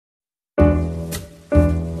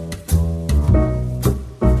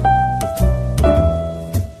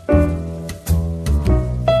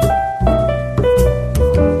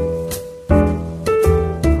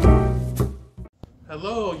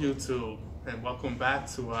YouTube, and welcome back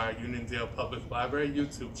to our Uniondale Public Library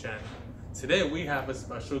YouTube channel. Today we have a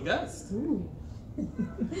special guest,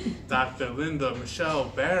 Dr.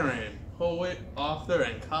 LindaMichelleBaron, poet, author,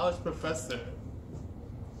 and college professor.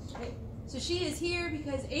 Right. So she is here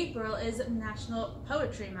because April is National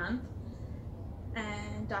Poetry Month,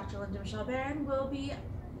 and Dr. LindaMichelleBaron will be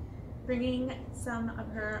bringing some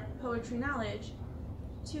of her poetry knowledge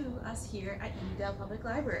to us here at Uniondale Public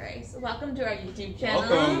Library. So welcome to our YouTube channel.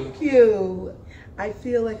 Welcome. Thank you. I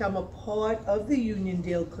feel like I'm a part of the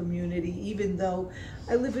Uniondale community, even though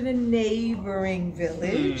I live in a neighboring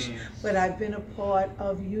village, but I've been a part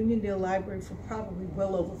of Uniondale Library for probably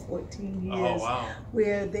well over 14 years, Oh, wow.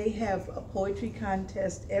 where they have a poetry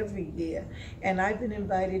contest every year, and I've been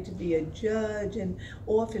invited to be a judge, and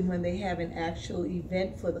often when they have an actual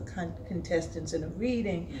event for the contestants and a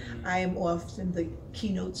reading, I am often the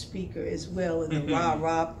keynote speaker as well, and the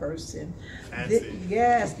rah-rah person.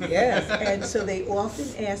 Yes, yes. And so they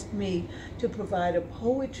often ask me to provide a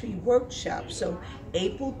poetry workshop. So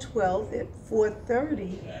April 12th at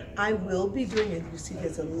 4:30, I will be bringing, you see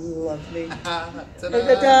there's a lovely,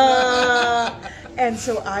 and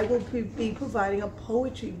so I will be providing a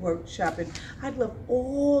poetry workshop, and I'd love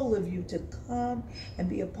all of you to come and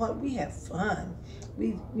be a part. We have fun.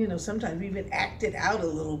 We, sometimes we even act it out a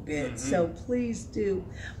little bit, so please do.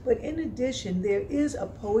 But in addition, there is a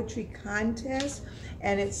poetry contest,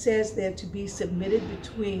 and it says there to be submitted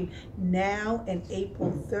between now and April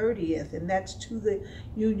 30th, and that's to the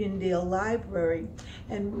Uniondale Library.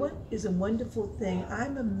 And what is a wonderful thing,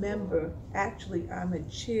 I'm a member, actually I'm a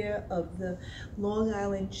chair of the Long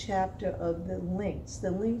Island chapter of the Links. The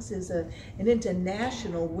Links is an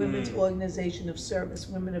international women's organization of service,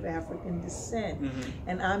 women of African descent.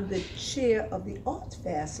 And I'm the chair of the arts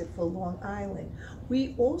facet for Long Island.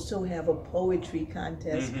 We also have a poetry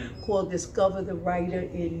contest called Discover the Writer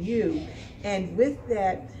in You. And with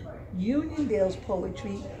that, Uniondale's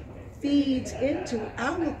poetry feeds into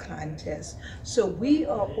our contest. So we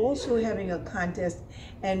are also having a contest,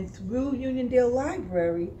 and through Uniondale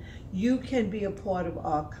Library, you can be a part of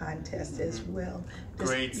our contest as well.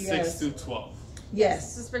 Grades 6 through 12.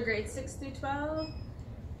 Yes. This is for grades 6 through 12.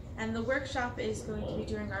 And the workshop is going to be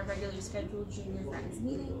during our regularly scheduled Junior Friends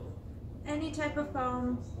meeting. Any type of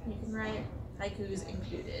poem you can write, haikus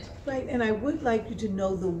included. Right, and I would like you to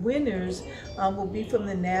know the winners will be from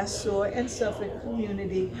the Nassau and Suffolk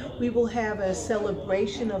community. We will have a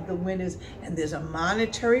celebration of the winners, and there's a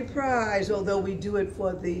monetary prize, although we do it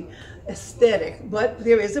for the aesthetic, but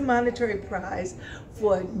there is a monetary prize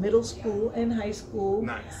for middle school and high school.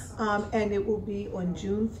 Nice. And it will be on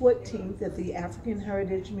June 14th at the African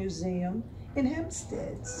Heritage Museum in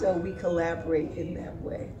Hempstead. So we collaborate in that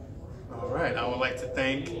way. All right, I would like to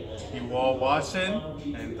thank you all watching,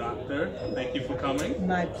 and Doctor, thank you for coming.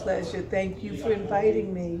 My pleasure. Thank you for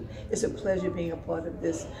inviting me. It's a pleasure being a part of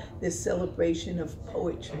this celebration of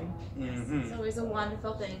poetry. It's always a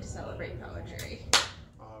wonderful thing to celebrate poetry.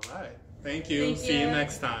 All right, thank you. Thank See you you.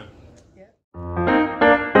 next time.